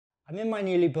I'm in my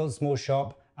newly built small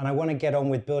shop and I want to get on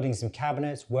with building some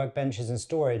cabinets, workbenches and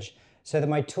storage so that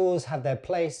my tools have their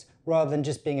place rather than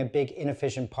just being a big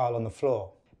inefficient pile on the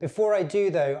floor. Before I do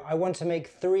though, I want to make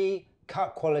 3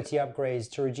 cut quality upgrades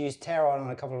to reduce tear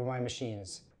on a couple of my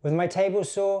machines. With my table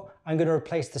saw, I'm going to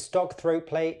replace the stock throat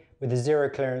plate with a zero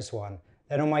clearance one.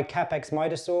 Then on my Capex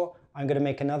Mitre saw, I'm going to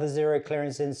make another zero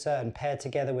clearance insert and pair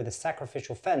together with a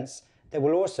sacrificial fence that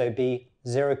will also be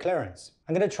zero clearance.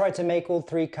 I'm going to try to make all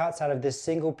 3 cuts out of this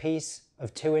single piece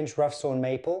of 2-inch rough sawn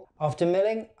maple. After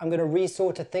milling, I'm going to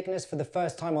resaw to thickness for the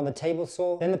first time on the table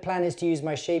saw. Then the plan is to use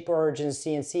my Shaper Origin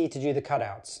CNC to do the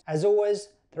cutouts. As always,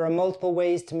 there are multiple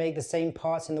ways to make the same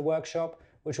parts in the workshop,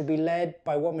 which will be led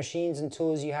by what machines and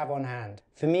tools you have on hand.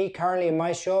 For me, currently in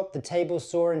my shop, the table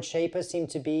saw and Shaper seem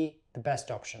to be the best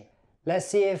option. Let's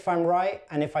see if I'm right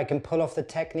and if I can pull off the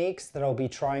techniques that I'll be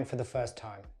trying for the first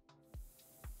time.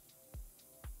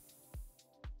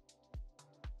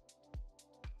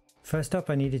 First up,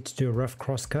 I needed to do a rough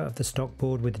crosscut of the stock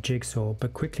board with the jigsaw,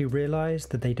 but quickly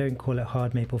realised that they don't call it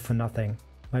hard maple for nothing.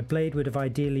 My blade would have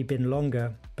ideally been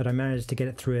longer, but I managed to get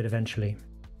it through it eventually.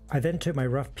 I then took my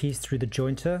rough piece through the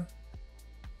jointer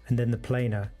and then the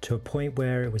planer to a point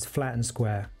where it was flat and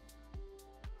square.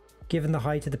 Given the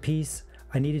height of the piece,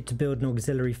 I needed to build an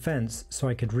auxiliary fence so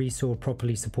I could resaw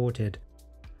properly supported.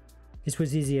 This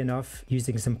was easy enough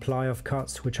using some ply-off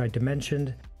cuts which I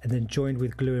dimensioned and then joined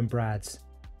with glue and brads,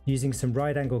 using some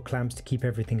right angle clamps to keep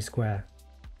everything square.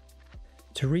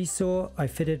 To resaw, I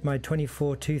fitted my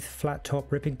 24 tooth flat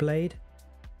top ripping blade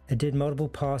and did multiple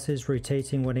passes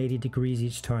rotating 180 degrees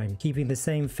each time, keeping the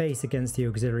same face against the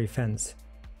auxiliary fence.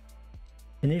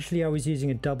 Initially I was using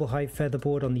a double height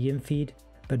featherboard on the infeed,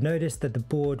 but noticed that the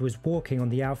board was walking on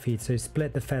the outfeed, so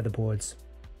split the featherboards.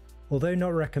 Although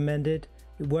not recommended,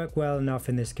 it worked well enough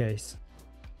in this case.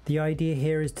 The idea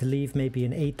here is to leave maybe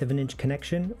an 1/8 of an inch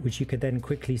connection, which you could then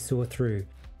quickly saw through.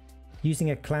 Using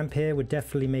a clamp here would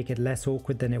definitely make it less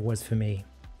awkward than it was for me.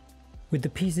 With the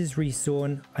pieces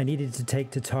resawn, I needed to take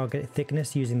to target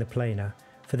thickness using the planer.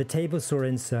 For the table saw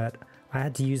insert, I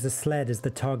had to use a sled as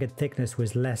the target thickness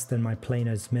was less than my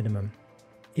planer's minimum.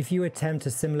 If you attempt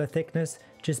a similar thickness,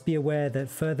 just be aware that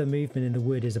further movement in the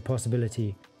wood is a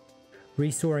possibility.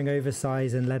 Resawing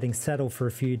oversize and letting settle for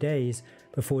a few days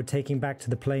before taking back to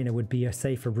the planer would be a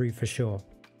safer route for sure.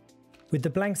 With the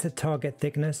blanks at target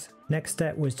thickness, next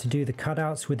step was to do the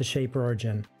cutouts with the Shaper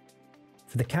Origin.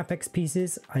 For the Capex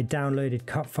pieces, I downloaded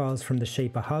cut files from the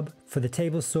Shaper Hub. For the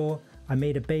table saw, I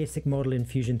made a basic model in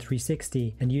Fusion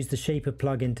 360 and used the Shaper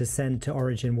plugin to send to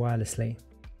Origin wirelessly.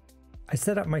 I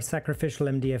set up my sacrificial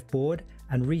MDF board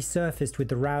and resurfaced with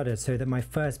the router so that my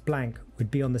first blank would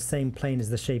be on the same plane as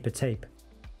the Shaper tape.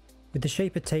 With the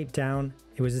Shaper tape down,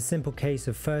 it was a simple case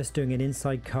of first doing an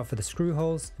inside cut for the screw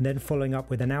holes and then following up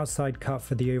with an outside cut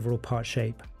for the overall part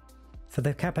shape. For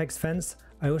the Capex fence,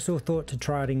 I also thought to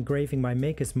try out engraving my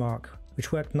maker's mark,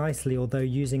 which worked nicely, although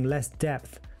using less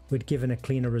depth would give a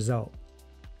cleaner result.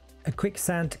 A quick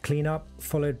sand to clean up,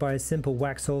 followed by a simple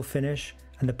wax oil finish,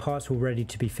 and the parts were ready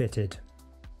to be fitted.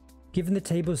 Given the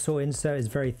table saw insert is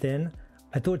very thin,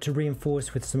 I thought to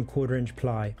reinforce with some 1/4 inch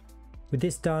ply. With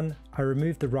this done, I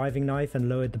removed the riving knife and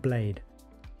lowered the blade.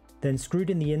 Then screwed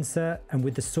in the insert and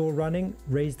with the saw running,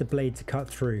 raised the blade to cut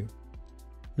through.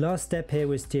 Last step here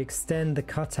was to extend the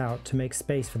cutout to make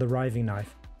space for the riving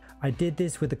knife. I did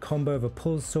this with a combo of a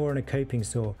pull saw and a coping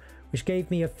saw, which gave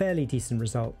me a fairly decent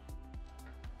result.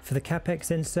 For the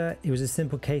Capex insert, it was a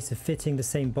simple case of fitting the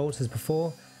same bolts as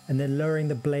before and then lowering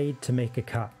the blade to make a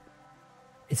cut.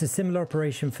 It's a similar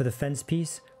operation for the fence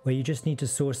piece, where you just need to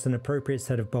source an appropriate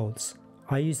set of bolts.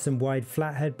 I used some wide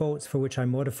flathead bolts for which I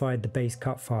modified the base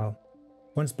cut file.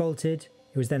 Once bolted,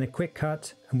 it was then a quick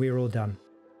cut and we were all done.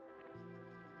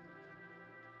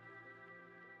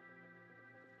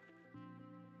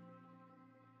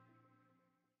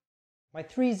 My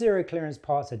 3 zero clearance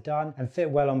parts are done and fit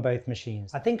well on both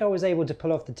machines. I think I was able to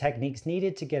pull off the techniques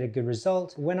needed to get a good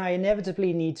result. When I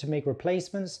inevitably need to make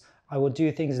replacements, I will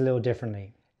do things a little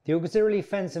differently. The auxiliary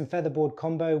fence and featherboard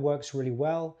combo works really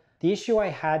well. The issue I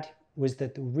had was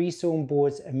that the resawn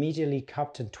boards immediately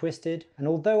cupped and twisted, and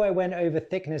although I went over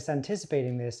thickness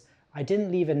anticipating this, I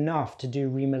didn't leave enough to do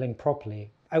remilling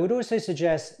properly. I would also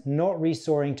suggest not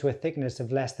resawing to a thickness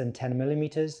of less than 10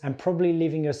 mm and probably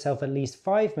leaving yourself at least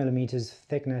 5 mm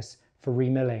thickness for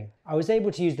remilling. I was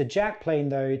able to use the jack plane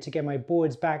though to get my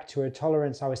boards back to a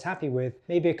tolerance I was happy with,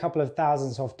 maybe a couple of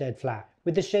thousandths off dead flat.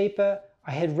 With the Shaper,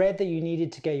 I had read that you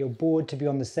needed to get your board to be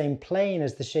on the same plane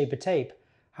as the Shaper tape.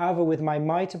 However, with my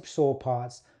Mitre saw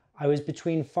parts, I was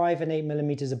between 5 and 8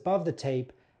 mm above the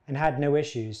tape and had no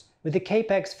issues. With the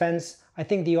Capex fence, I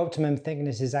think the optimum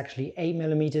thickness is actually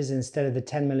 8mm instead of the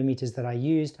 10mm that I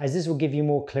used, as this will give you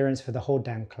more clearance for the hold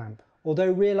down clamp.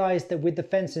 Although realize that with the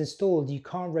fence installed, you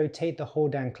can't rotate the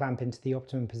hold down clamp into the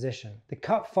optimum position. The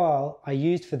cut file I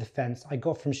used for the fence I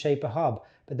got from Shaper Hub,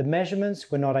 but the measurements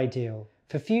were not ideal.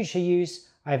 For future use,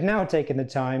 I have now taken the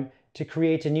time to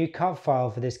create a new cut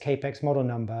file for this Capex model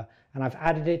number, and I've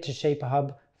added it to Shaper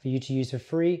Hub for you to use for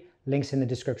free, links in the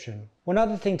description. One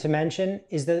other thing to mention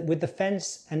is that with the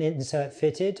fence and insert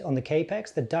fitted on the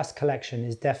Capex, the dust collection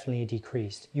is definitely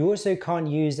decreased. You also can't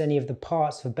use any of the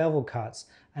parts for bevel cuts,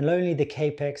 and only the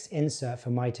Capex insert for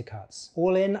mitre cuts.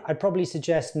 All in, I'd probably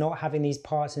suggest not having these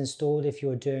parts installed if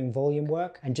you're doing volume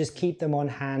work, and just keep them on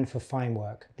hand for fine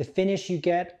work. The finish you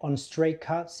get on straight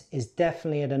cuts is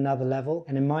definitely at another level,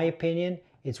 and in my opinion,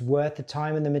 it's worth the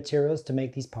time and the materials to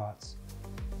make these parts.